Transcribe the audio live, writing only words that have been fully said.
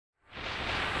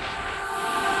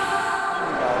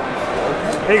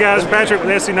Hey guys, Patrick with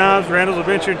ESEE Knives, Randall's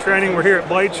Adventure and Training. We're here at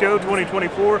Blade Show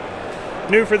 2024.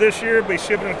 New for this year, be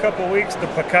shipping in a couple of weeks, the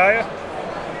Pacaya.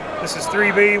 This is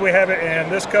 3B, we have it in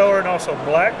this color and also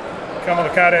black. Come with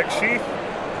a Kydex sheath.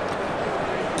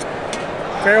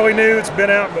 Fairly new, it's been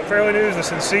out, but fairly new is the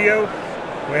Sencillo.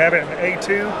 We have it in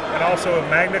A2 and also a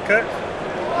Magna cut.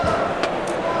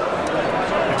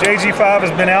 The JG5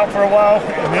 has been out for a while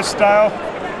in this style.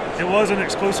 It wasn't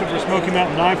exclusive for Smoky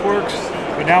Mountain Knife Works,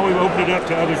 but now we've opened it up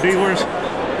to other dealers.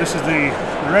 This is the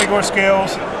regular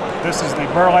scales, this is the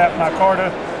burlap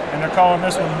micarta, and they're calling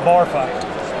this one bar fight.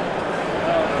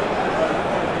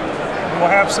 We'll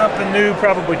have something new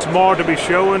probably tomorrow to be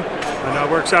showing,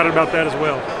 and we're excited about that as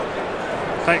well.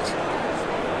 Thanks.